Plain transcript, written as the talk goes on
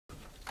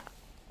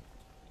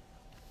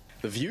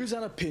The views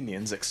and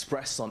opinions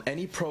expressed on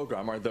any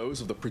program are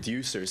those of the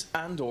producers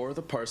and/or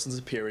the persons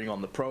appearing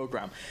on the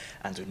program,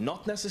 and do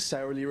not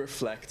necessarily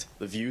reflect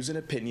the views and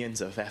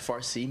opinions of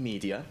FRC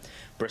Media,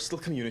 Bristol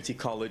Community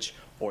College,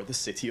 or the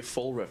City of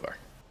Fall River.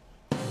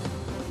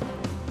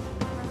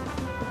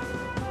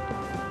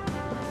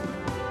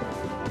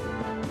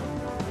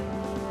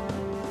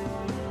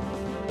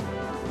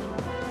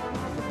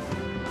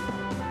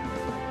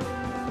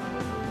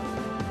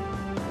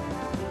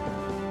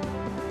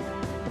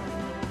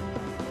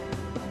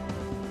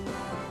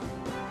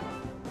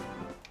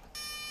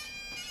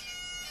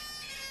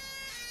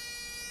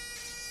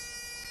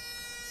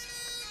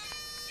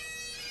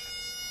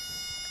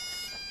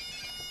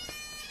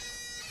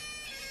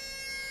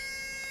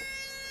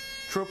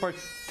 Trooper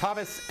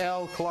Thomas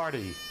L.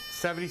 Clardy,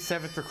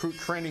 77th Recruit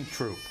Training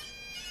Troop.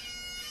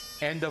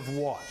 End of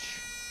watch,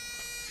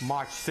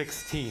 March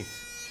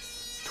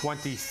 16th,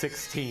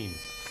 2016.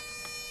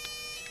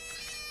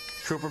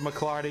 Trooper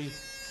McClarty,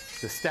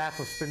 the staff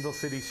of Spindle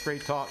City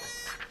Straight Talk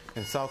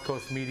and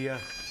Southcoast Media,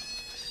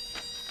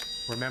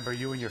 remember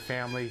you and your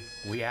family.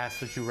 We ask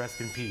that you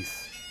rest in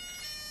peace.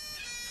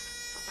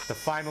 The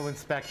final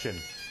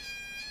inspection.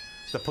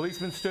 The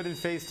policeman stood and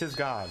faced his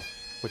God,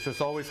 which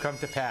was always come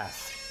to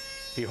pass.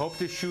 He hoped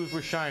his shoes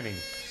were shining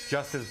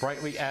just as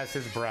brightly as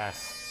his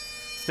brass.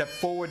 Step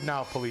forward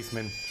now,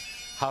 policeman.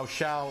 How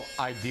shall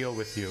I deal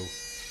with you?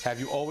 Have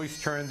you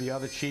always turned the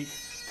other cheek?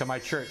 To my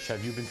church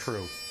have you been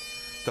true?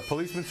 The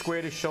policeman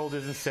squared his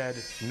shoulders and said,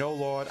 no,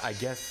 Lord, I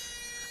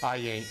guess I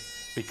ain't,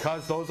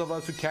 because those of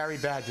us who carry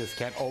badges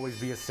can't always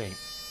be a saint.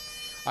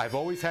 I've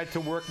always had to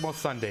work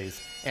most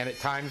Sundays, and at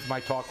times my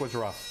talk was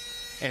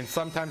rough. And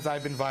sometimes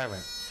I've been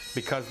violent,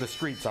 because the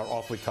streets are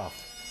awfully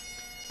tough.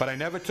 But I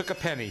never took a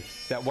penny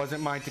that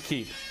wasn't mine to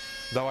keep,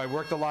 though I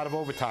worked a lot of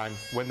overtime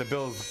when the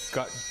bills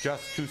got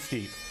just too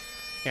steep.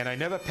 And I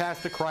never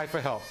passed a cry for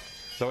help,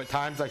 though at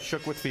times I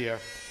shook with fear,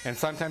 and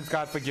sometimes,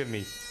 God forgive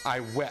me,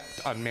 I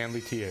wept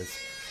unmanly tears.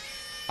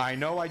 I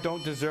know I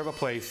don't deserve a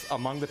place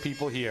among the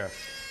people here.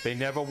 They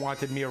never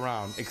wanted me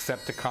around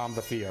except to calm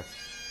the fear.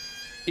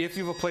 If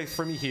you've a place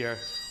for me here,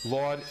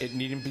 Lord, it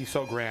needn't be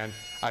so grand.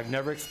 I've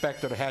never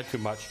expected or had too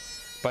much,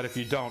 but if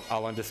you don't,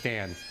 I'll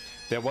understand.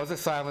 There was a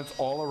silence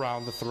all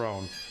around the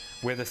throne,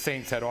 where the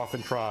saints had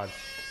often trod,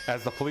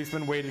 as the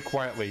policeman waited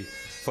quietly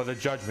for the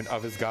judgment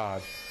of his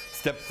God.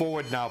 Step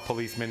forward now,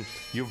 policeman.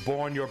 You've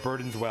borne your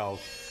burdens well.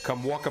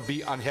 Come walk a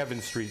beat on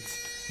heaven's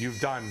streets. You've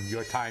done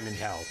your time in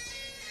hell.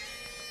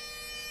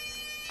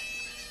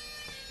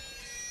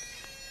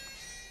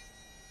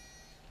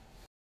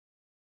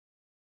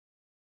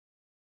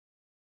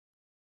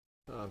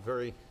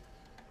 Very,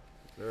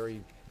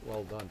 very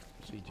well done,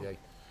 CJ.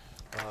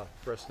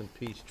 Rest in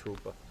peace,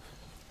 Trooper.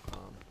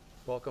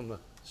 Welcome to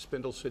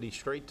Spindle City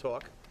Straight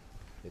Talk.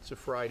 It's a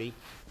Friday.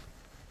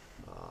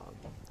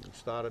 We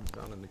started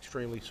on an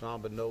extremely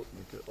somber note.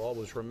 We could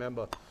always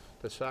remember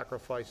the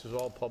sacrifices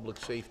all public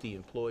safety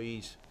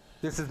employees.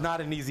 This is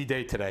not an easy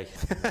day today.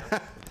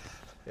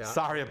 Yeah.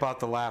 Sorry about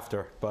the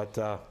laughter, but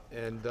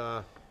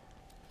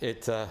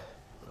it's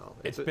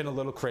been a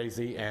little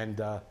crazy. And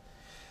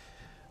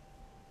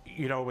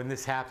you know, when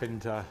this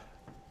happened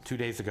 2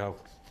 days ago,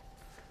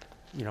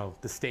 you know,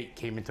 the state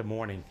came into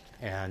mourning,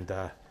 and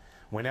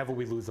whenever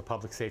we lose a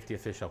public safety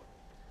official,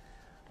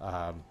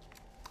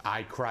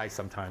 I cry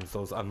sometimes,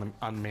 those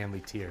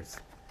unmanly tears.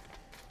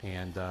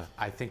 And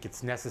I think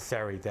it's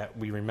necessary that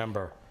we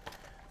remember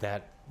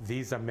that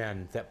these are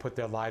men that put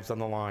their lives on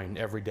the line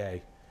every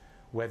day,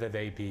 whether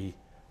they be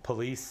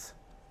police,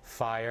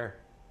 fire,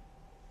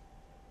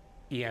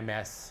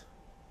 EMS,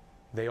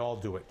 they all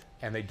do it.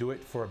 And they do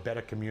it for a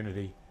better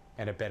community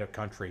and a better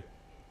country.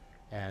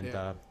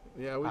 And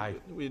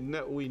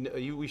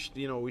we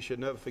should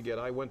never forget.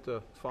 I went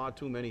to far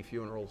too many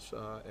funerals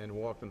and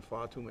walked in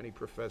far too many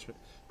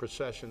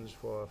processions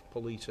for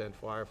police and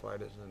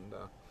firefighters and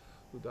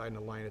who died in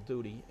the line of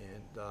duty.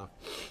 And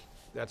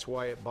that's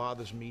why it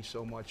bothers me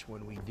so much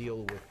when we deal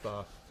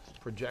with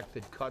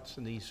projected cuts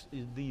in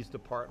these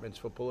departments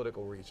for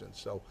political reasons.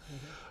 So.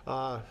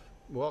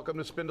 Welcome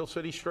to Spindle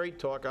City Straight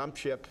Talk. I'm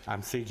Chip.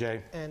 I'm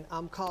CJ. And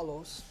I'm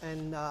Carlos.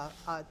 And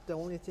the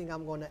only thing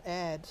I'm going to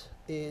add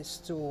is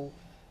to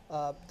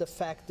the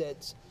fact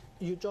that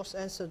you just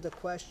answered the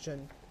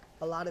question.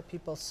 A lot of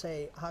people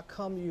say, how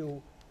come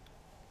you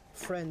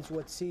friends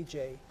with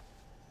CJ?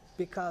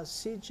 Because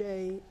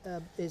CJ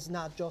is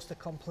not just a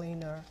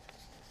complainer.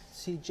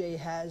 CJ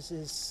has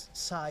his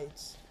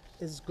sides,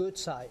 his good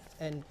side.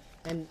 And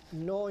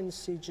knowing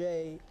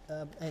CJ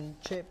and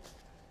Chip,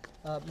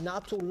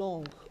 not too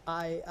long,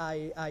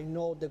 I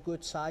know the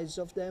good sides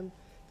of them,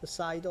 the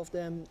side of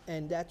them,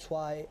 and that's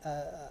why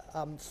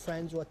I'm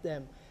friends with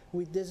them.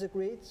 We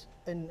disagreed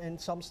in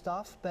some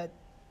stuff, but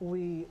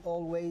we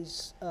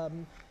always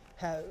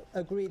have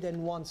agreed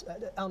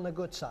on the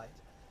good side.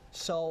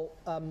 So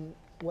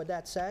with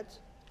that said,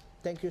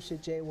 thank you,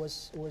 CJ,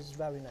 was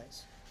very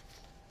nice.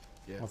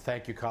 Yeah. Well,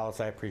 thank you, Carlos.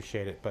 I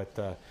appreciate it.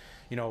 But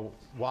you know,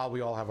 while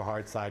we all have a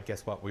hard side,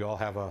 guess what? We all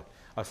have a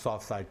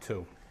soft side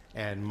too.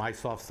 And my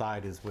soft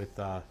side is with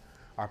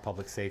our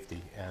public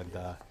safety, and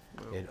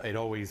it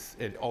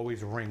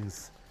always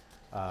rings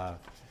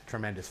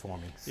tremendous for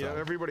me. So. Yeah,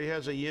 everybody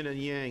has a yin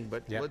and yang,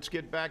 but Yep. let's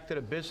get back to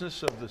the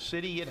business of the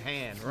city at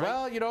hand, right?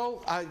 Well, you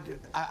know,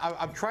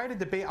 I'm trying to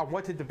debate on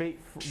what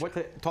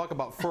to talk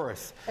about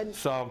first. And-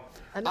 So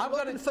And I'm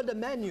looking for the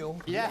menu.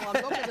 Yeah. You know,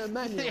 I'm looking at the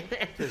menu.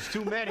 There's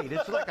too many.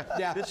 This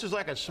is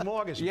like a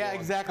smorgasbord. Yeah,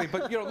 exactly.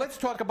 But you know, let's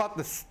talk about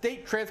the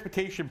state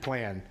transportation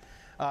plan.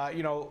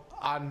 You know,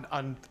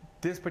 on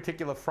this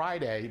particular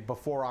Friday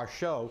before our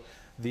show,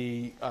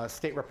 the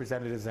state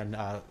representatives and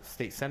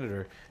state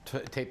senator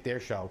taped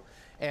their show.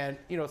 And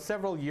you know,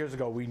 several years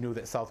ago, we knew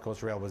that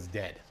Southcoast Rail was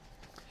dead.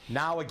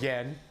 Now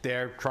again,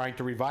 they're trying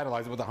to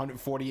revitalize it with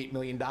 $148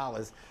 million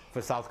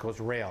for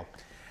Southcoast Rail.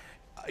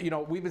 You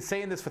know, we've been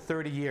saying this for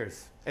 30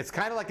 years. It's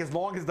kind of like as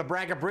long as the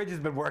Braga Bridge has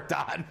been worked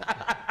on.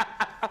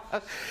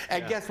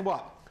 And guess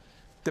what?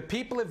 The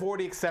people have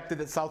already accepted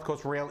that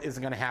Southcoast Rail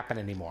isn't going to happen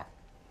anymore.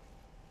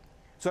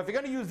 So if you're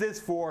going to use this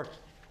for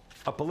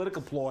a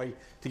political ploy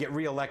to get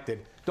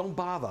reelected, don't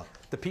bother.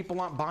 The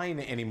people aren't buying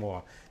it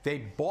anymore. They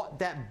bought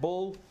that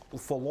bull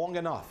for long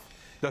enough.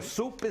 The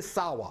soup is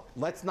sour.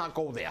 Let's not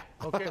go there.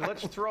 Okay,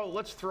 let's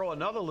throw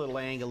another little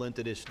angle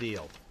into this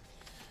deal.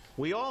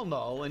 We all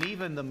know, and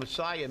even the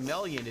Messiah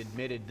Melian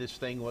admitted this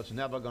thing was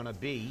never going to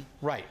be.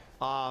 Right.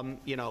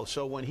 You know,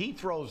 so when he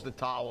throws the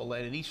towel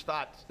in and he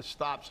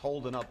stops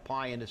holding up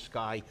pie in the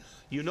sky,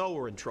 you know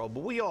we're in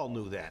trouble. We all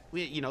knew that.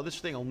 You know, this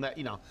thing will,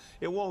 you know,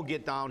 it won't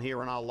get down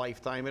here in our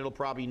lifetime. It'll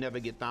probably never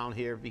get down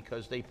here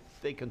because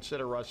they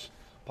consider us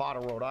part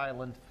of Rhode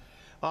Island.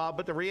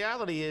 But the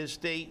reality is,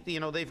 they've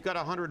got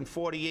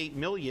 $148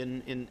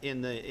 million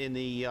in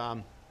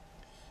the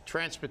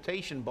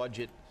transportation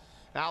budget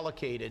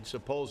allocated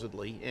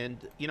supposedly,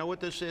 and you know what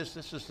this is?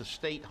 This is the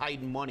state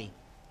hiding money,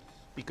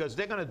 because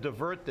they're going to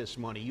divert this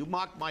money. You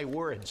mark my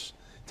words.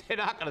 They're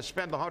not going to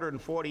spend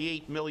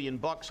 $148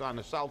 million on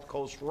the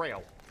Southcoast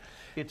Rail.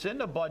 It's in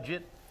the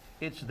budget.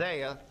 It's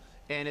there,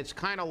 and it's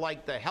kind of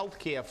like the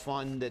healthcare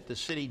fund that the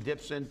city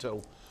dips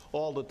into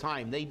all the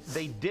time. They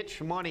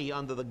ditch money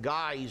under the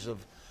guise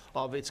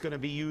of it's going to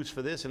be used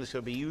for this and it's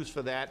going to be used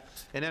for that,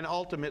 and then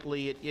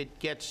ultimately it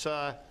gets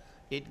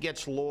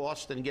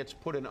lost and gets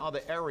put in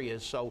other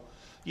areas. So,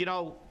 you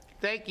know,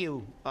 thank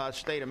you,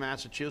 state of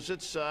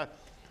Massachusetts.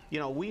 You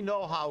know, we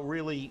know how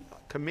really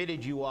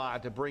committed you are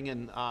to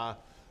bringing the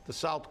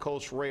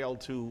Southcoast Rail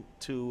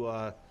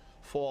to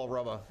Fall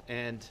River.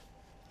 And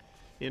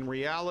in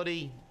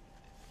reality,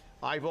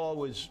 I've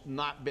always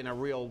not been a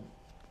real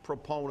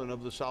proponent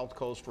of the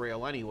Southcoast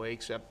Rail anyway,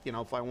 except, you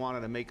know, if I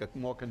wanted to make a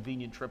more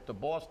convenient trip to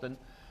Boston,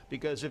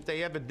 because if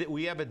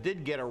we ever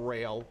did get a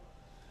rail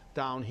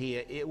down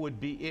here, it would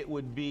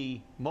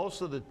be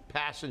most of the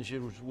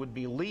passengers would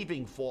be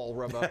leaving Fall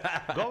River,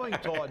 going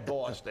toward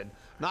Boston,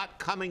 not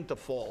coming to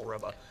Fall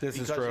River. This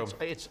is true.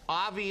 It's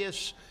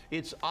obvious.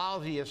 It's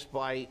obvious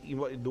by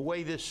the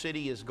way this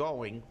city is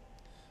going,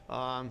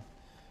 and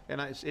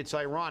it's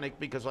ironic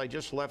because I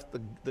just left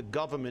the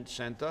government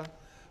center.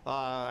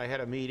 I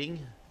had a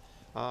meeting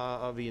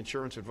of the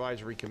Insurance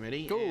Advisory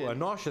Committee. Ooh, a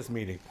nauseous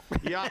meeting.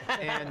 Yeah,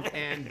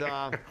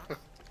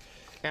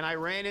 and I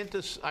ran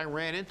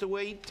into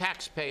a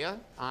taxpayer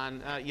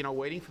on, you know,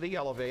 waiting for the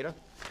elevator,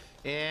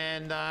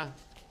 and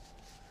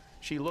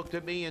she looked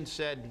at me and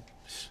said,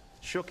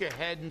 shook her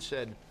head and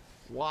said,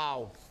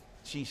 "Wow,"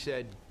 she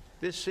said,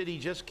 "this city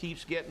just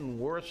keeps getting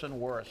worse and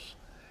worse."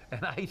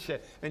 And I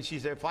said, and she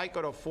said, "If I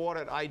could afford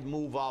it, I'd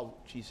move out."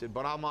 She said,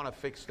 "But I'm on a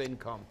fixed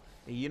income."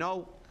 And, you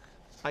know,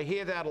 I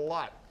hear that a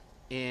lot,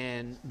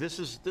 and this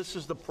is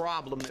the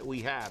problem that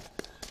we have.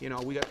 You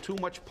know, we got too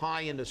much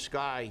pie in the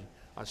sky.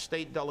 A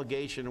state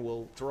delegation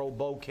will throw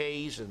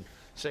bouquets and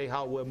say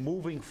how we're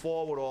moving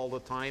forward all the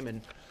time.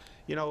 And,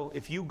 you know,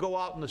 if you go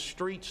out in the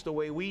streets the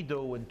way we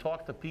do and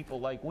talk to people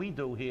like we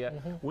do here,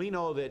 we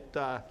know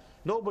that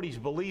nobody's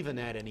believing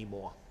that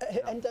anymore.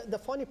 And the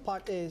funny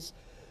part is,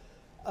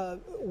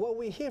 what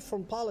we hear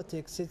from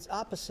politics, it's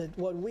opposite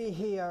what we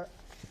hear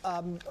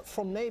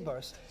from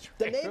neighbors.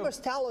 The neighbors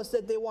tell us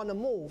that they want to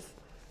move.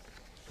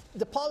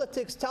 The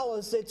politics tell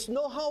us it's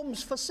no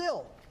homes for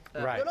sale.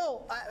 Right. You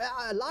know,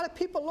 a lot of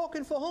people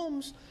looking for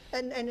homes,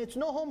 and it's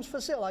no homes for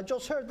sale. I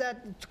just heard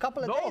that a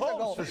couple of days ago. No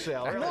homes for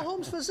sale. Really? No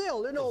homes for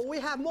sale. You know, we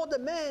have more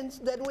demands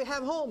than we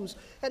have homes.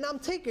 And I'm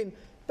thinking,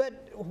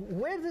 but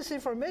where this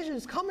information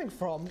is coming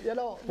from, you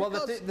know, Well,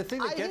 because the thing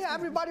that I gets hear me-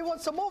 everybody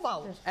wants to move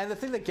out. And the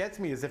thing that gets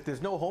me is if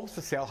there's no homes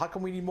for sale, how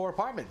come we need more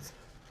apartments?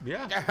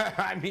 Yeah.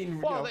 I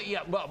mean, Well, you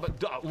know, yeah, well,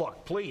 but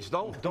look, please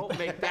don't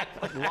make that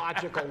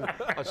logical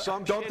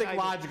assumption. Don't think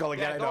logical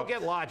again, Yeah, I don't know.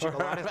 get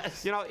logical on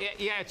it. You know,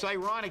 yeah, it's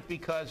ironic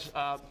because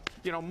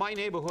you know, my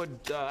neighborhood.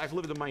 I've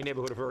lived in my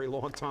neighborhood a very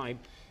long time,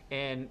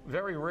 and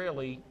very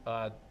rarely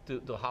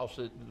the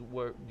houses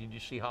where did you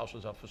see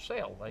houses up for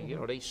sale. Like, you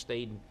know, they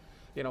stayed,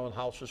 you know, in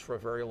houses for a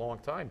very long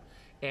time,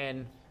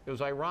 and it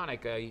was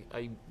ironic.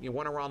 I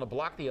went around the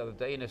block the other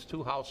day, and there's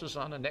two houses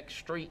on the next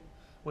street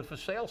with for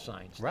sale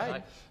signs.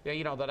 Right.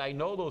 You know, that I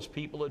know those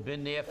people had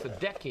been there for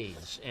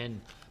decades,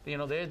 and you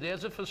know,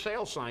 there's a for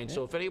sale sign.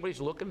 So if anybody's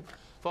looking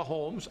for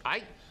homes,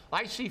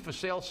 I see for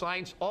sale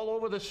signs all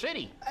over the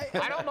city.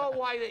 I don't know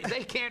why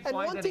they can't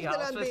find any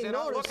houses. They're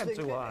not looking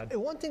too hard.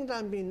 One thing that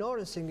I've been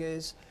noticing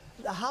is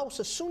the house,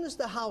 as soon as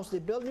the house, they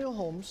build new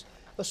homes,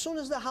 as soon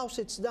as the house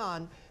is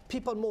done,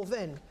 people move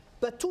in.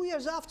 But 2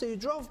 years after, you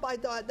drove by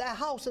that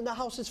house and the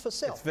house is for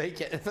sale. It's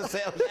vacant. It's for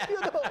sale. You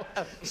know?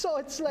 So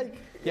it's like...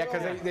 Yeah,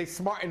 because they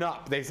smarten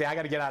up. They say, I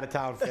got to get out of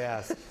town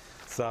fast.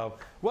 So,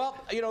 well,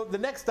 you know, the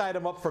next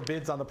item up for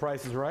bids on The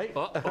Price is Right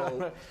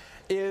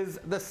is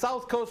the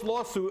Southcoast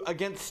lawsuit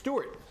against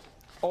Steward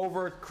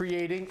over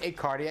creating a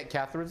cardiac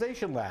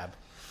catheterization lab.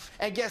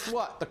 And guess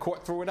what? The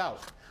court threw it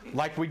out.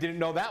 Like we didn't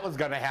know that was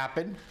going to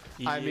happen.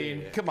 Yeah. I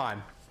mean, come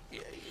on.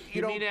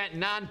 You mean that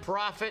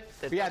nonprofit?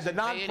 Yeah, the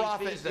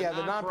nonprofit. Yeah,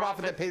 the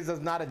nonprofit that pays us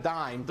not a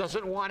dime.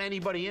 Doesn't want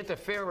anybody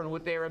interfering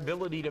with their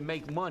ability to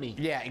make money.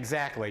 Yeah,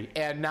 exactly.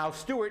 And now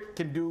Steward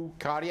can do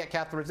cardiac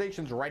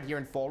catheterizations right here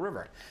in Fall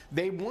River.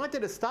 They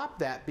wanted to stop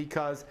that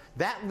because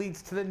that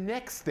leads to the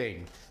next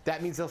thing.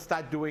 That means they'll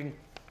start doing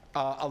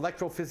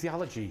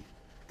electrophysiology.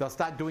 They'll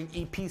start doing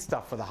EP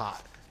stuff for the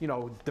heart. You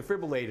know,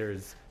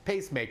 defibrillators,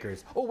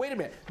 pacemakers. Oh, wait a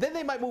minute. Then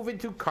they might move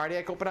into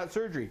cardiac open-heart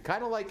surgery,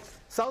 kind of like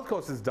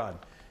Southcoast has done.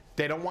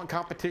 They don't want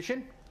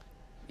competition.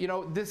 You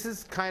know, this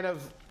is kind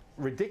of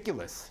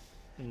ridiculous.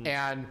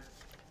 And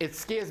it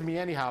scares me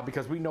anyhow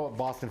because we know what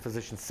Boston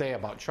physicians say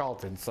about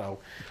Charlton. So,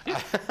 you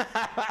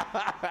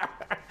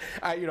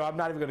know, I'm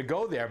not even going to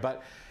go there.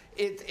 But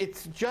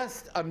it's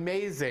just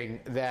amazing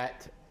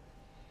that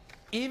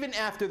even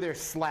after they're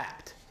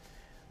slapped,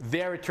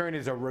 their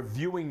attorneys are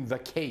reviewing the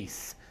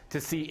case to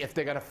see if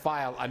they're going to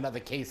file another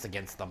case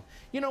against them.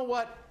 You know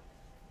what?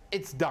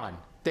 It's done.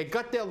 They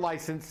got their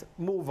license.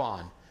 Move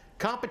on.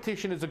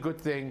 Competition is a good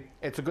thing.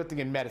 It's a good thing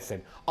in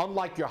medicine.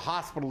 Unlike your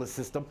hospitalist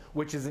system,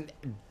 which is a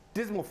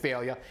dismal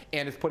failure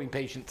and is putting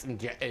patients in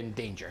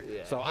danger.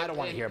 Yeah. So I don't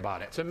want to hear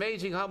about it. It's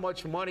amazing how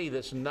much money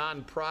this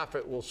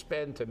nonprofit will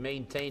spend to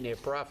maintain their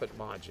profit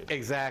margin.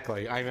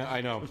 Exactly.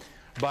 I know.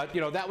 But,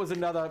 you know, that was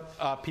another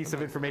piece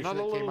of information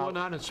that came out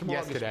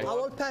yesterday. I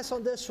will pass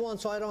on this one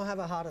so I don't have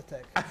a heart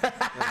attack.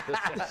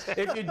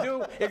 If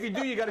you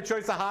do, you got a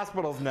choice of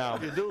hospitals now.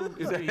 You do.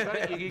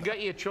 You got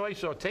your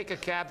choice, or take a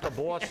cab to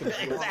Boston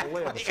if you want to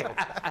live. So.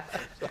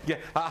 Yeah,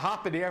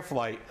 hop an air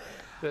flight.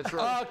 That's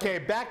right. Okay,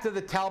 back to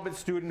the Talbot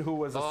student who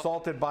was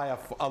assaulted by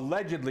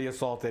allegedly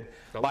assaulted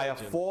by a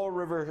Fall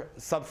River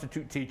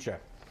substitute teacher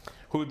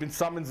who had been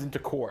summoned into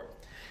court.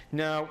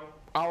 Now,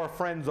 our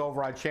friends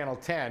over on Channel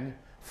 10,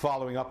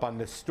 following up on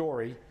this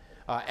story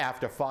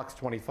after Fox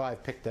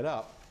 25 picked it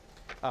up,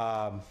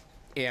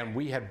 and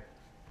we had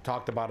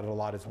talked about it a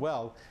lot as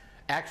well,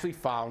 actually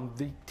found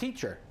the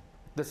teacher,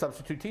 the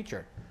substitute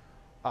teacher,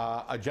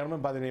 a gentleman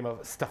by the name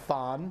of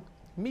Stefan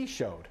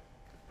Michaud,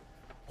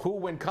 who,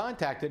 when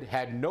contacted,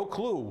 had no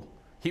clue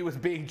he was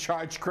being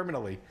charged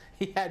criminally.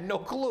 He had no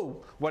clue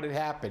what had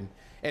happened.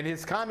 And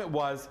his comment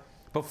was,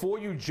 before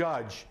you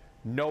judge,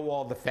 know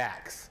all the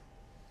facts.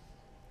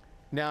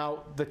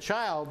 Now, the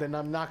child, and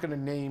I'm not going to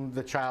name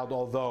the child,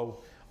 although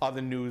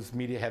other news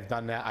media have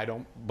done that. I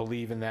don't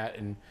believe in that.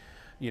 And,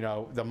 you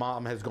know, the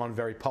mom has gone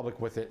very public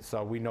with it,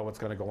 so we know what's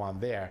going to go on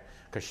there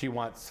because she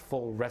wants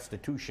full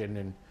restitution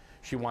and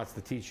she wants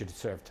the teacher to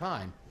serve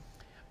time.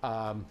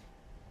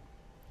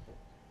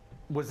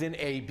 Was in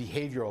a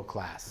behavioral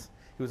class.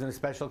 He was in a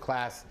special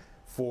class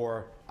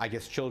for, I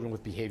guess, children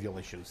with behavioral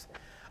issues.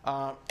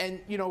 And,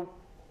 you know,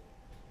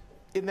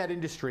 in that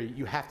industry,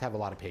 you have to have a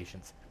lot of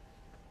patience.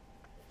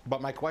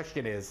 But my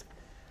question is,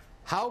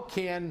 how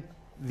can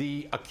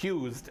the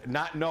accused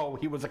not know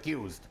he was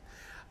accused?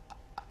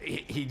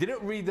 He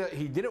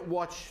didn't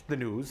watch the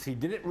news. He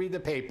didn't read the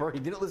paper. He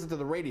didn't listen to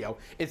the radio.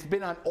 It's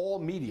been on all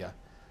media.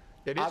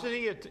 And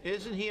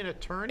isn't he an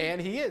attorney?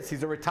 And he is.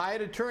 He's a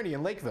retired attorney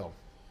in Lakeville.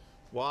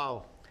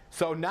 Wow.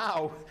 So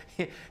now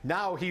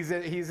he's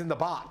in the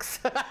box.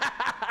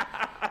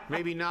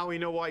 Maybe now we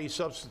know why he's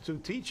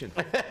substitute teaching.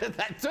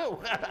 That too.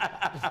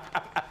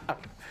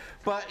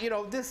 But, you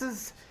know, this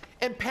is...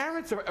 And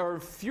parents are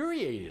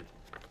infuriated.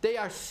 They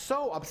are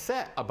so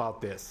upset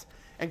about this.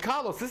 And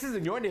Carlos, this is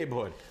in your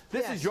neighborhood.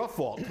 This is your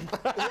fault.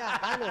 Yeah,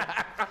 I know.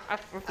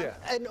 Yeah.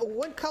 And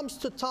when it comes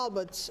to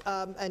Talbot,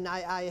 and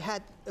I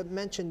had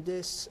mentioned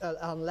this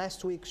on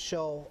last week's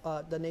show,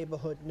 the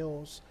neighborhood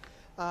news.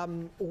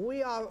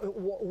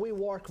 We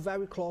work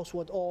very close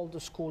with all the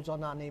schools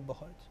on our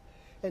neighborhood.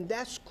 And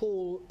that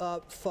school,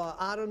 for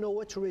I don't know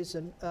which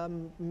reason,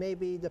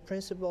 maybe the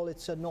principal,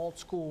 it's an old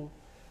school,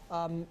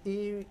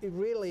 he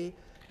really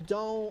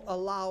don't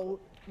allow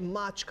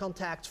much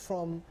contact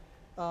from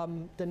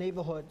the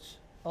neighborhoods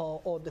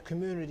or the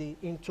community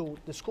into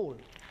the school.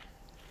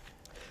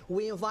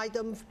 We invite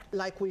them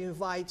like we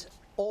invite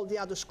all the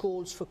other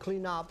schools for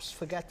cleanups,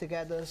 for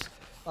get-togethers,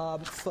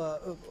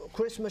 for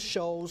Christmas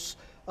shows,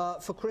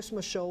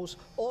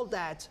 all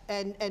that,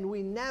 and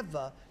we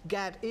never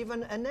get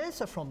even an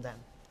answer from them.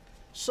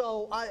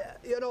 So,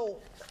 you know,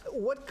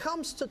 what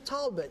comes to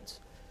Talbot,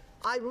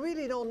 I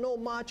really don't know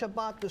much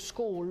about the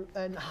school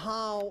and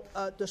how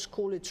the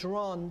school is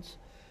run.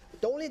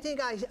 The only thing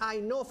I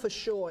know for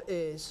sure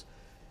is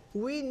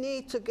we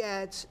need to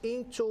get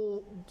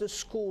into the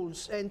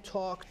schools and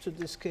talk to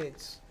these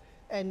kids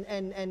and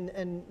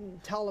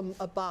tell them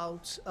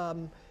about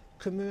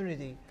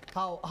community,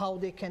 how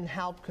they can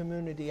help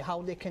community,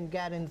 how they can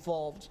get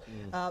involved,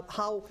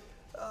 how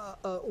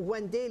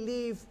when they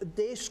leave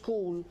their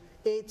school,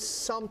 it's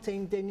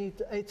something they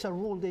need, it's a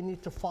rule they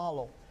need to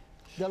follow.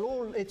 The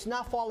rule, it's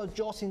not followed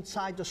just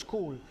inside the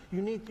school.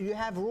 You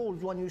have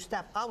rules when you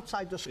step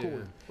outside the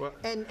school. Yeah. Well,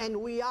 and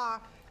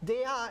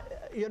they are,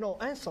 you know,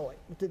 insolent.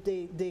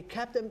 They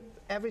kept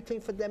everything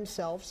for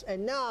themselves,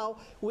 and now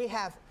we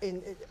have,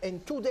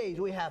 in 2 days,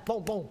 we have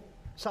boom, boom,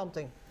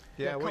 something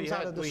yeah, that comes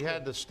out of the we school.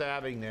 had the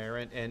stabbing there,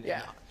 and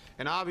Yeah.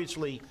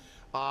 obviously,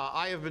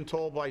 I have been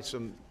told by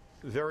some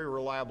very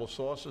reliable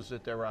sources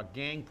that there are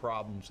gang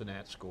problems in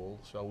that school.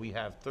 So we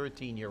have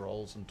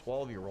 13-year-olds and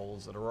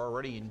 12-year-olds that are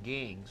already in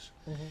gangs,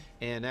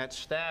 and that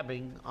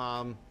stabbing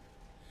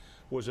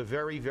was a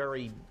very,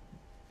 very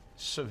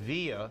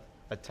severe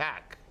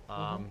attack.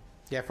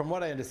 Yeah, from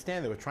what I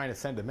understand, they were trying to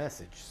send a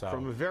message. So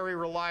From a very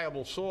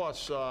reliable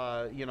source,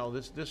 you know,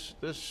 this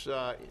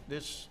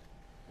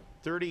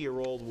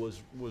 30-year-old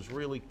was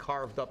really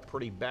carved up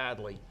pretty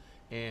badly,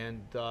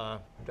 and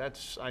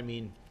that's, I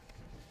mean,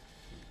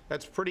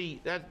 that's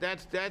pretty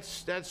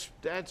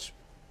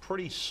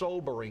pretty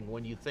sobering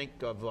when you think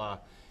of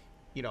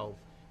you know,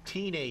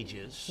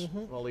 teenagers.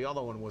 Well, the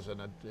other one was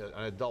an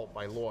adult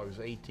by law; he was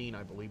 18,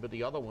 I believe, but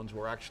the other ones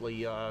were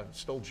actually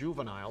still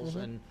juveniles,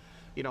 and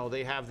you know,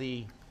 they have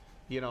the.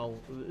 You know,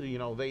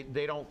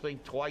 they don't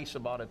think twice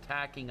about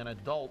attacking an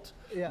adult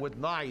with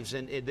knives,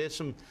 and there's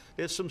some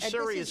serious and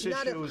this is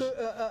issues.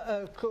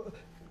 not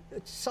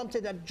it's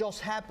something that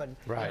just happened.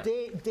 Right.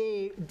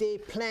 They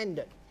planned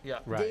it. Yeah.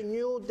 Right. They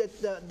knew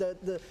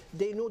that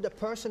they knew the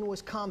person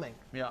was coming.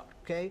 Yeah.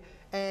 Okay.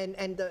 And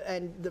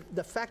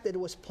the fact that it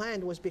was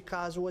planned was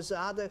because it was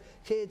other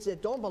kids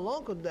that don't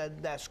belong to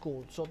that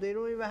school, so they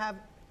don't even have,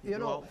 you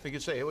know. Well, you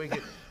can say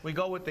we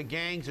go with the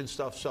gangs and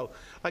stuff. So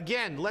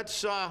again,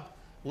 let's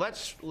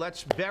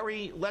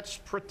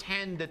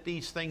pretend that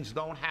these things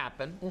don't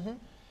happen.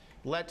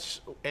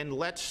 Let's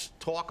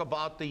talk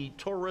about the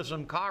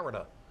tourism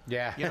corridor.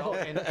 Yeah. You know,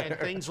 and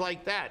things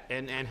like that,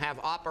 and have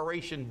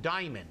Operation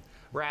Diamond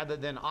rather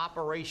than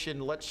Operation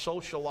Let's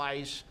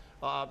Socialize,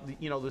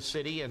 you know, the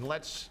city, and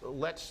let's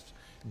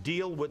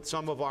deal with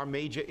some of our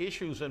major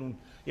issues, and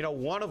you know,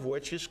 one of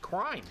which is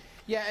crime.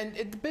 yeah, and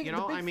the big, You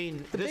know, the big, I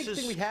mean, the this big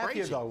thing is we have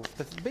here, crazy. though,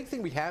 the big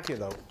thing we have here,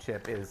 though,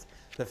 Chip, is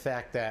the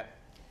fact that,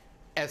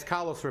 as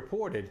Carlos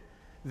reported,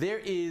 there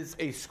is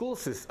a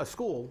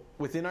school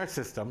within our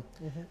system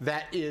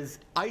that is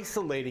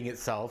isolating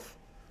itself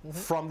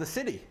from the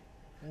city,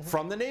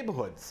 from the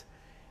neighborhoods.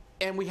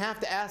 And we have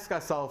to ask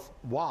ourselves,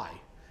 why?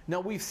 Now,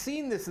 we've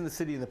seen this in the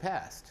city in the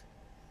past,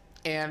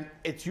 and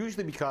it's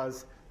usually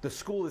because the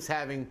school is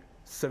having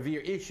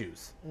severe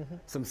issues,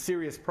 some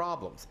serious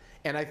problems.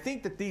 And I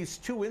think that these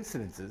two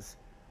incidences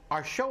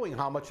are showing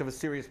how much of a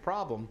serious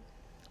problem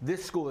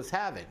this school is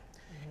having.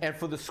 And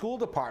for the school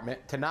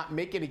department to not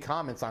make any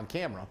comments on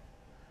camera,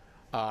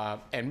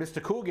 and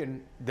Mr.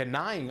 Coogan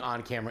denying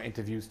on-camera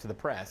interviews to the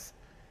press,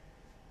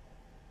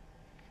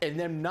 and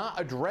them not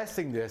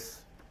addressing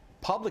this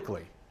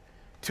publicly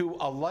to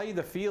allay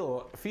the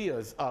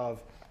fears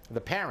of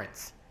the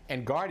parents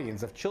and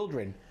guardians of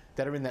children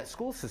that are in that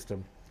school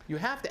system, you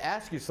have to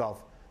ask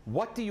yourself,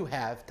 what do you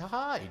have to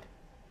hide?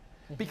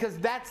 Because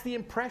that's the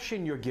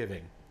impression you're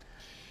giving.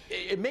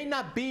 It may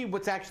not be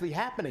what's actually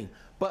happening,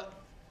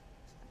 but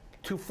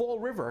to Fall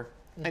River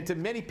and to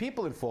many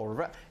people in Fall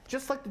River,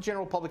 just like the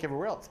general public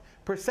everywhere else,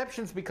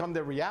 perceptions become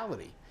their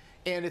reality.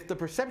 And if the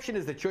perception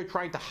is that you're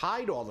trying to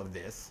hide all of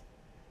this,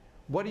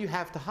 what do you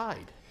have to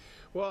hide?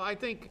 Well, I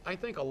think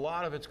a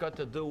lot of it's got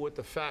to do with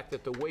the fact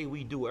that the way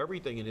we do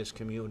everything in this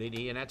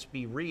community, and that's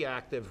be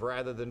reactive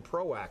rather than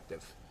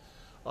proactive.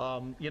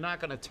 You're not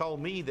going to tell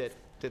me that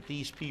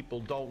these people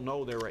don't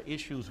know there are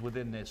issues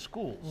within their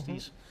schools.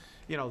 These,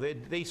 you know,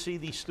 they see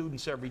these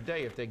students every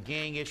day. If they're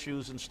gang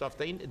issues and stuff,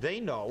 they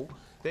know.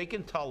 They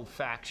can tell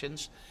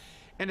factions.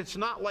 And it's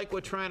not like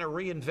we're trying to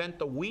reinvent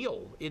the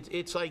wheel.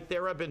 It's like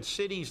there have been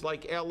cities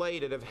like LA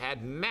that have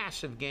had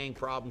massive gang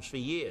problems for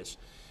years.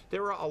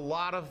 There are a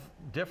lot of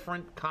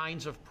different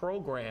kinds of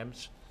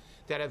programs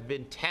that have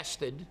been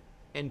tested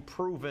and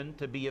proven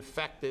to be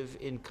effective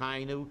in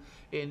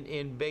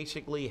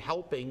basically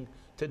helping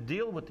to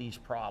deal with these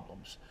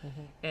problems.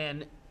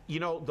 And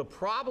you know, the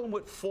problem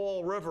with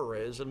Fall River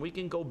is, and we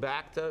can go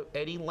back to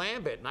Eddie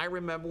Lambert, and I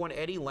remember when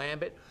Eddie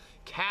Lambert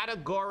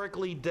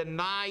categorically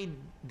denied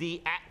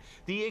the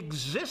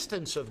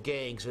existence of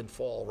gangs in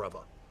Fall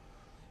River.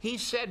 He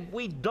said,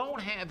 we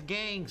don't have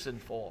gangs in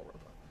Fall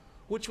River,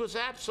 which was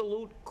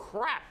absolute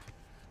crap.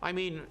 I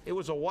mean, it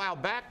was a while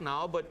back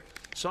now, but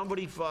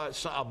somebody,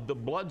 the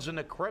Bloods and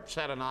the Crips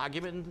had an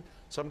argument, and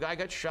some guy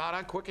got shot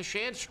on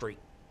Quikashant Street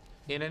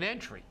in an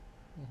entry,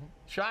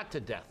 shot to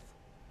death.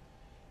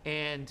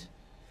 And,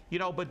 you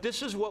know, but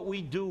this is what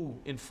we do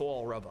in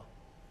Fall River.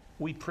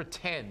 We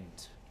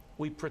pretend.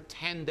 we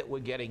pretend that we're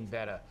getting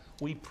better.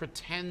 We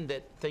pretend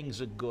that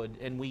things are good,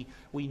 and we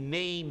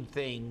name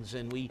things,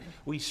 and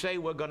we say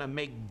we're going to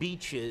make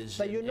beaches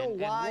but you know and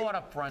why,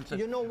 waterfronts.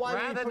 You know why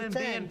rather we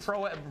than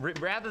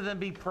pretend? rather than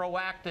be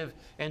proactive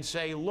and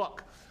say,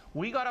 look,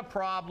 we got a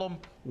problem.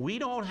 We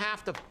don't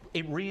have to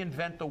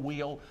reinvent the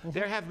wheel.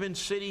 There have been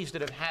cities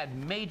that have had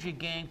major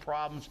gang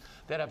problems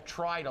that have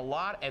tried a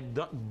lot and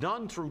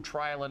done through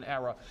trial and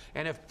error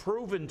and have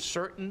proven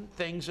certain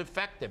things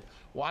effective.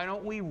 Why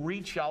don't we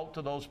reach out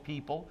to those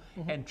people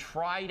and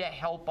try to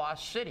help our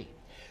city?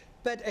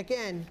 But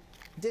again,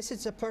 this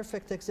is a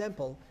perfect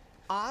example.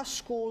 Our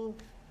schools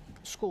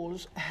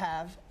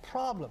have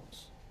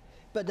problems.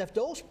 But if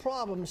those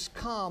problems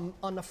come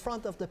on the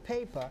front of the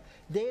paper,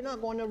 they're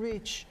not going to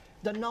reach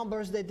the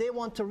numbers that they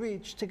want to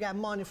reach to get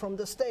money from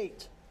the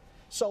state.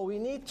 So we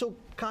need to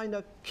kind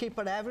of keep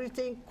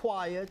everything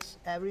quiet,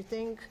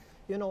 everything,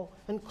 you know,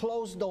 and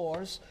close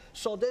doors.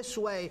 So this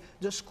way,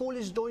 the school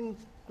is doing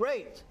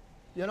great,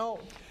 you know.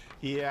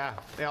 Yeah,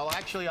 well,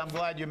 actually, I'm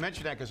glad you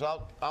mentioned that, because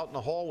out in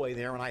the hallway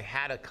there, and I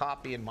had a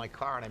copy in my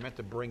car, and I meant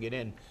to bring it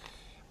in,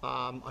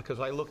 because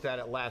I looked at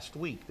it last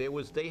week.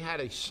 They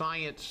had a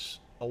science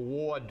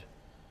award.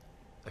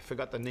 I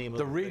forgot the name of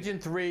it. The Region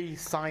 3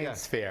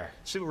 Science Fair.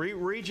 So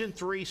Region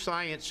 3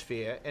 Science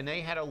Fair, and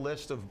they had a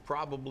list of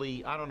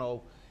probably, I don't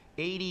know,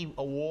 80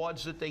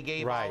 awards that they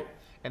gave out,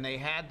 and they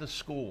had the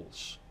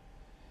schools.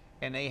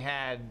 And they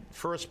had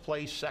first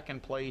place,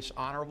 second place,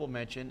 honorable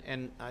mention,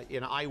 and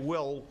I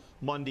will,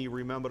 Monday,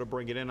 remember to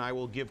bring it in. I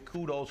will give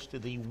kudos to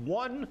the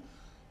one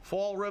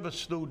Fall River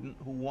student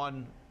who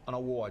won an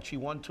award. She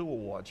won 2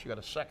 awards. She got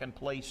a second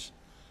place,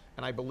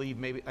 and I believe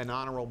maybe an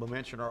honorable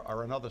mention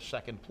or another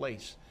second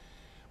place.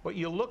 But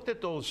you looked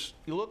at those,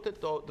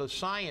 the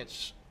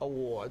science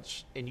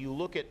awards, and you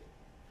look at,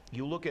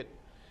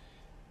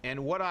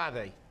 and what are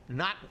they?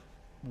 Not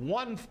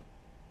one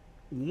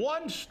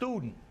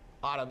student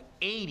out of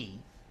 80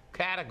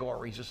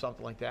 categories or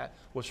something like that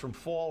was from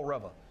Fall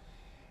River.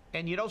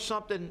 And you know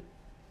something?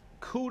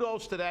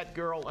 Kudos to that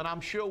girl, and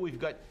I'm sure we've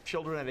got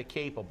children that are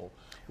capable.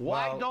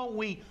 Why don't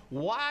we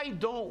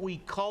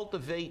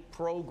cultivate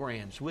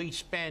programs? We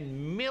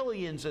spend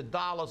millions of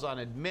dollars on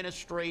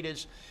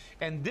administrators,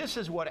 and this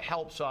is what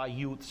helps our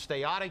youth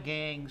stay out of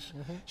gangs,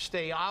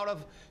 stay out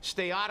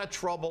of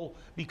trouble,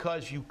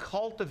 because you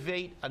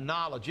cultivate a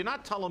knowledge. You're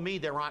not telling me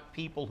there aren't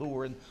people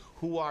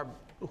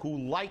who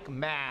like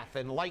math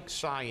and like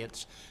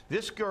science.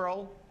 This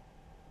girl,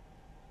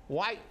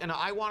 why? And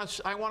I want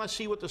to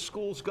see what the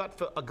school's got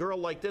for a girl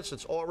like this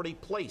that's already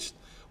placed.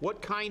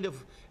 What kind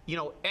of, you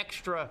know,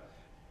 extra,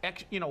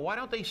 you know, why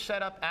don't they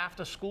set up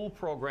after-school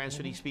programs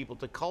for these people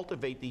to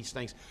cultivate these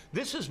things?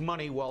 This is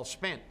money well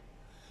spent.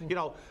 You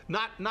know,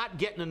 not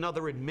getting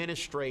another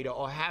administrator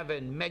or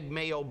having Meg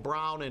Mayo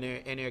Brown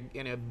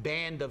and a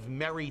band of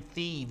merry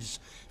thieves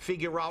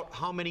figure out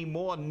how many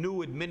more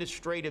new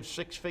administrative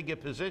six-figure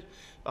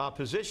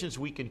positions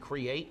we can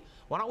create.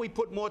 Why don't we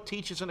put more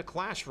teachers in the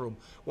classroom?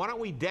 Why don't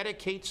we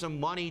dedicate some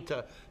money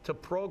to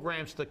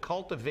programs to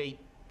cultivate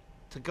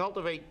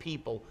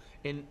people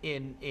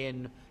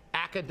in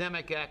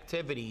academic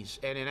activities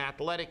and in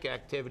athletic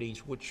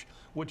activities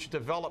which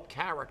develop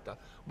character?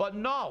 But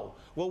no,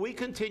 what we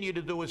continue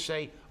to do is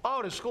say,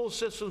 oh, the school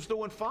system's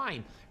doing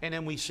fine, and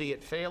then we see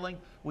it failing.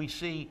 We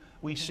see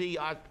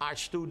our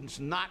students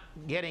not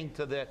getting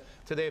to their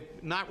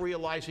not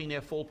realizing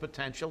their full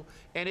potential,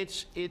 and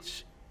it's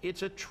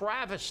a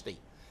travesty,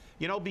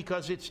 you know,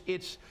 because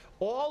it's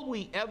all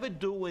we ever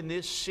do in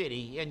this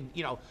city. And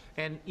you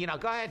know,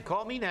 go ahead,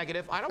 call me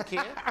negative. I don't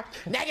care.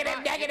 Negative.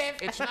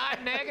 It's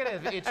not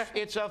negative.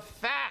 It's a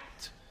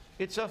fact.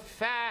 It's a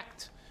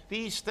fact.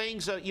 These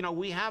things are, you know,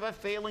 we have a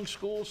failing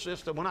school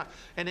system. We're not,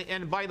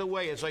 and by the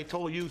way, as I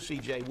told you,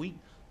 CJ,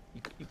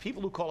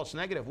 people who call us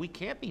negative, we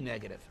can't be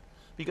negative,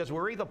 because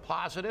we're either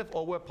positive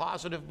or we're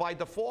positive by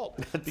default.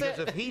 Because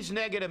if he's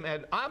negative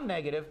and I'm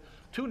negative,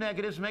 2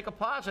 negatives make a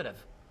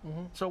positive.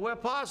 So we're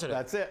positive.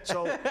 That's it.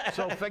 So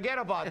forget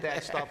about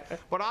that stuff.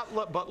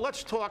 But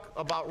let's talk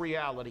about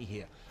reality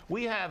here.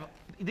 We have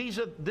this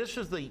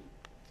is the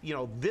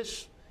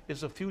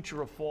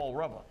future of Fall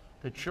River,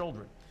 the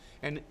children,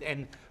 and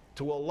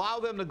to allow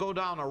them to go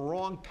down a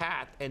wrong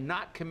path and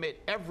not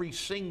commit every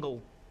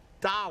single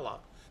dollar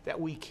that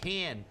we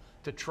can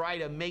to try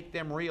to make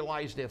them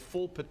realize their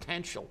full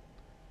potential.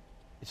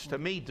 It's, to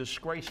me,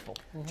 disgraceful.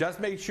 Just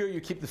make sure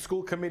you keep the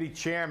school committee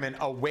chairman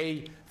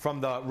away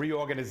from the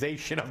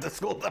reorganization of the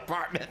school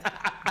department.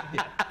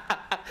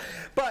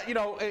 But, you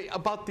know,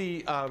 about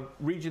the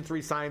Region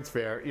 3 Science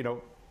Fair, you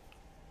know,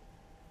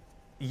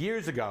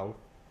 years ago,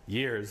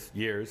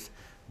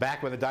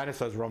 back when the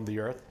dinosaurs roamed the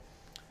earth,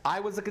 I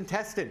was a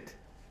contestant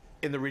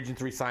in the Region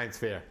 3 Science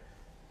Fair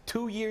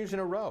 2 years in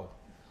a row.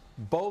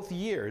 Both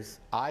years,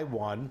 I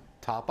won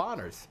top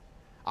honors.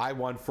 I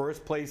won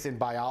first place in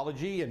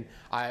biology, and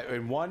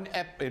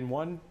in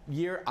one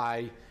year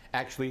I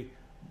actually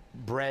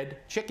bred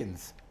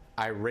chickens.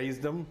 I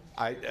raised them.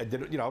 I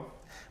did, you know,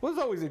 it was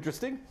always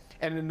interesting.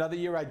 And another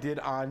year I did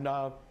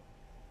on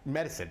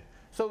medicine.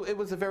 So it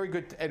was a very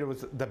good, and it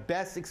was the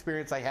best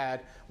experience I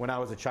had when I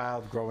was a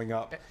child growing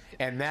up.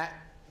 And that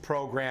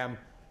program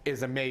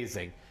is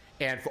amazing.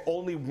 And for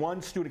only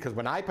one student, because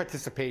when I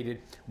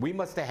participated, we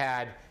must have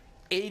had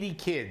 80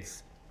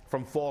 kids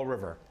from Fall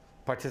River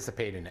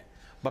participate in it.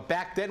 But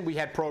back then we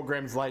had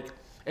programs like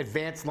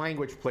advanced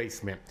language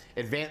placement,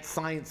 advanced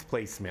science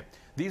placement.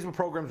 These were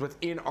programs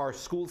within our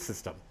school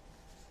system.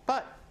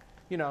 But,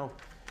 you know,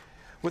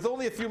 with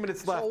only a few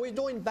minutes left. So we're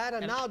doing better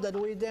now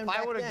than we did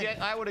back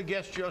then. I would have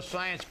guessed your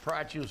science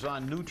part was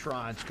on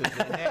neutrons because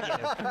they're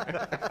negative.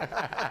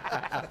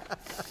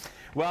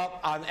 Well,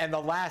 and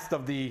the last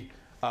of the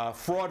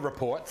fraud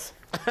reports.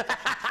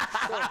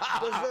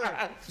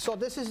 Dessert. So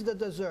this is the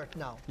dessert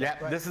now. Yeah,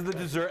 right? This is the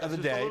dessert of the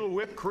day. A little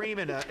whipped cream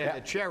and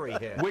a cherry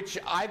here. Which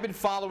I've been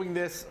following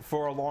this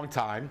for a long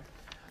time.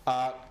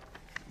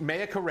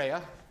 Jaiel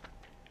Correia,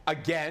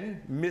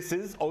 again,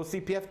 misses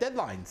OCPF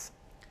deadlines.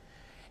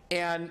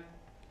 And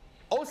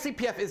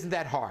OCPF isn't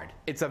that hard.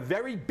 It's a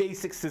very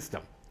basic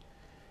system.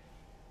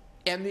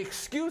 And the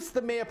excuse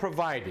the mayor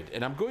provided,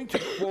 and I'm going to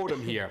quote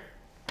him here,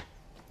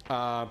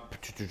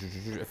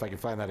 if I can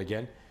find that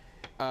again.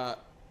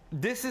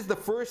 This is the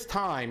first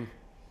time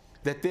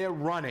that they're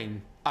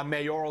running a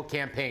mayoral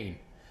campaign.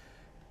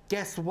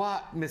 Guess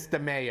what, Mr.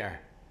 Mayor?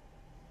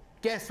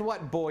 Guess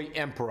what, boy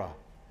emperor?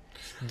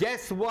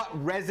 Guess what,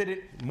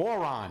 resident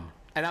moron?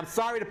 And I'm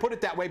sorry to put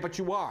it that way, but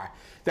you are.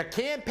 The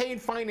campaign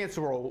finance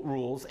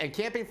rules and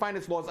campaign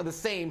finance laws are the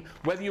same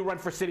whether you run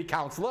for city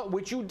councilor,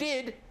 which you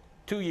did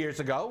 2 years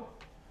ago,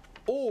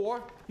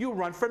 or you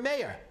run for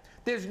mayor.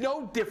 There's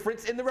no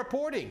difference in the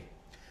reporting.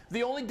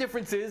 The only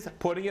difference is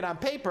putting it on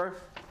paper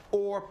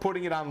or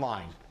putting it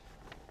online.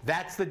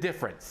 That's the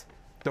difference.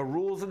 The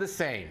rules are the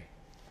same.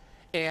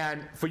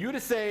 And for you to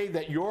say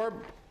that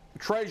your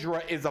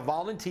treasurer is a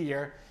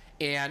volunteer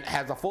and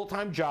has a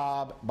full-time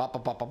job,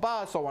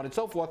 so on and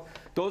so forth,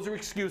 those are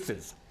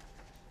excuses.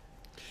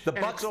 The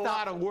buck it's a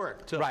lot of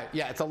work, too. Right,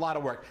 yeah, it's a lot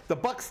of work. The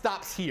buck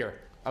stops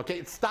here, okay?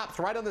 It stops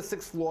right on the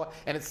 6th floor,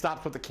 and it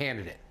stops with the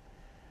candidate,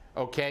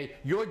 okay?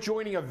 You're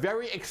joining a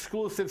very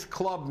exclusive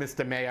club,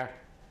 Mr. Mayor,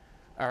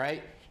 all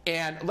right?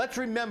 And let's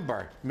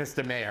remember,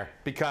 Mr. Mayor,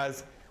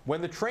 because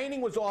when the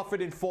training was offered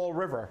in Fall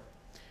River,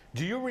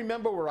 do you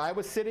remember where I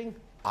was sitting?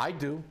 I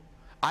do.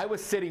 I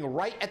was sitting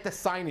right at the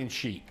sign-in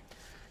sheet.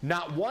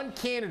 Not one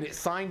candidate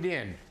signed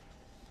in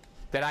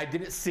that I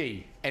didn't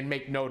see and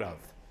make note of.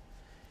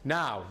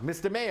 Now,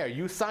 Mr. Mayor,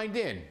 you signed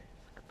in.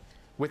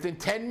 Within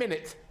 10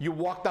 minutes, you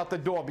walked out the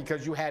door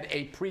because you had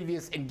a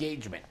previous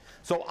engagement.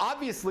 So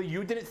obviously,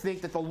 you didn't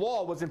think that the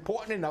law was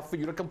important enough for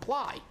you to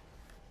comply.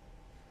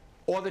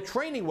 Or the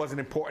training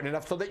wasn't important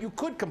enough so that you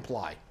could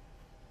comply.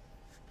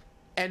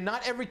 And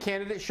not every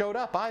candidate showed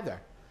up either.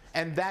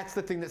 And that's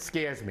the thing that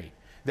scares me.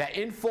 That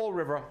in Fall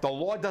River, the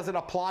law doesn't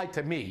apply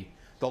to me.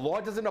 The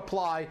law doesn't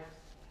apply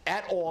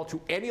at all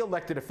to any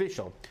elected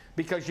official.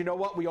 Because you know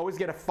what? We always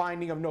get a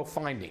finding of no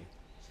finding.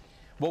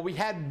 Well, we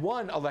had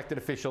one elected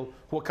official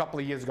who a couple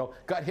of years ago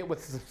got hit with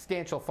a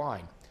substantial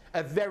fine.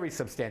 A very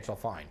substantial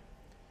fine.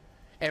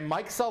 And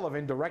Mike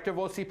Sullivan, director of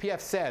OCPF,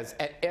 says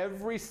at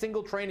every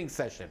single training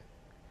session,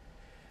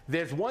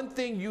 there's one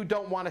thing you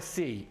don't want to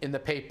see in the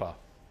paper.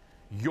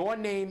 Your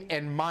name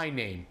and my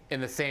name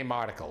in the same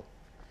article.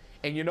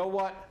 And you know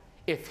what?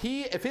 If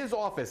his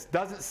office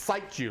doesn't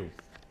cite you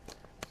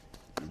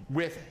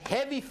with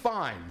heavy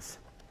fines,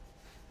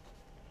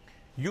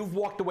 you've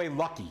walked away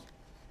lucky.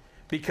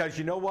 Because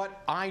you know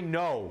what? I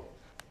know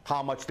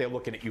how much they're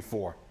looking at you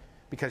for.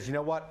 Because you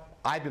know what?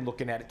 I've been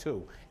looking at it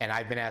too, and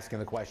I've been asking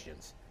the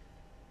questions.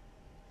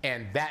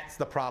 And that's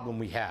the problem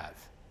we have,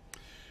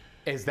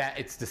 is that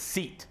it's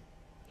deceit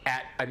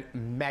at a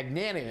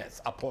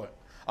magnanimous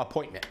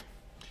appointment.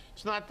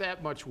 It's not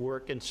that much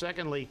work. And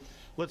secondly,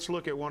 let's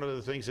look at one of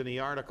the things in the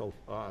article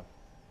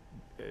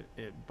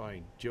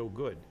by Joe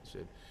Good. It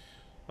said,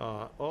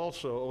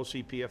 also,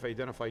 OCPF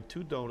identified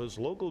 2 donors,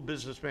 local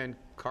businessman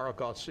Carl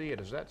Garcia.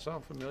 Does that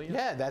sound familiar?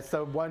 Yeah, that's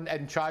the one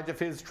in charge of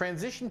his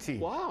transition team.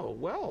 Wow,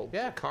 well,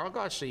 yeah, Carl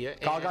Garcia.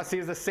 Carl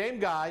Garcia is the same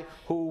guy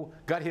who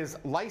got his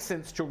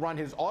license to run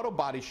his auto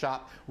body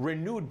shop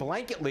renewed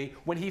blanketly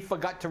when he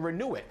forgot to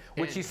renew it,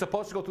 which he's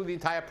supposed to go through the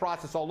entire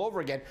process all over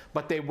again,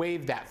 but they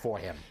waived that for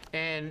him.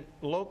 And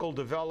local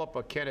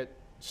developer Kenneth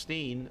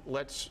Steen,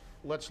 let's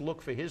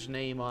look for his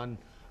name on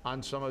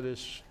some of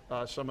this,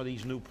 some of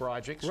these new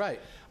projects. Right.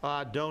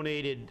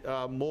 Donated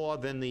more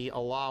than the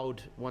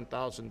allowed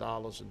 $1,000 in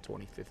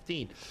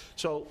 2015.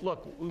 So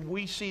look,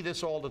 we see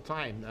this all the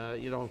time.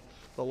 You know,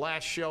 the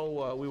last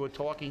show we were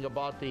talking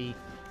about the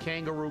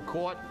kangaroo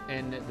court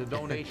and the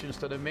donations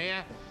to the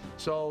mayor.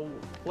 So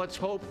let's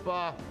hope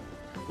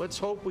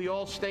we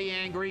all stay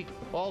angry,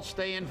 all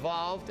stay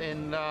involved,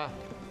 and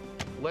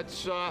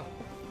let's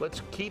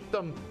keep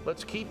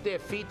their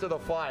feet to the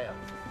fire.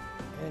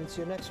 And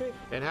see you next week.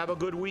 And have a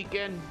good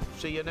weekend.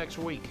 See you next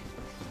week.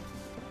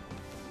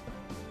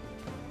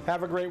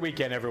 Have a great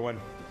weekend, everyone.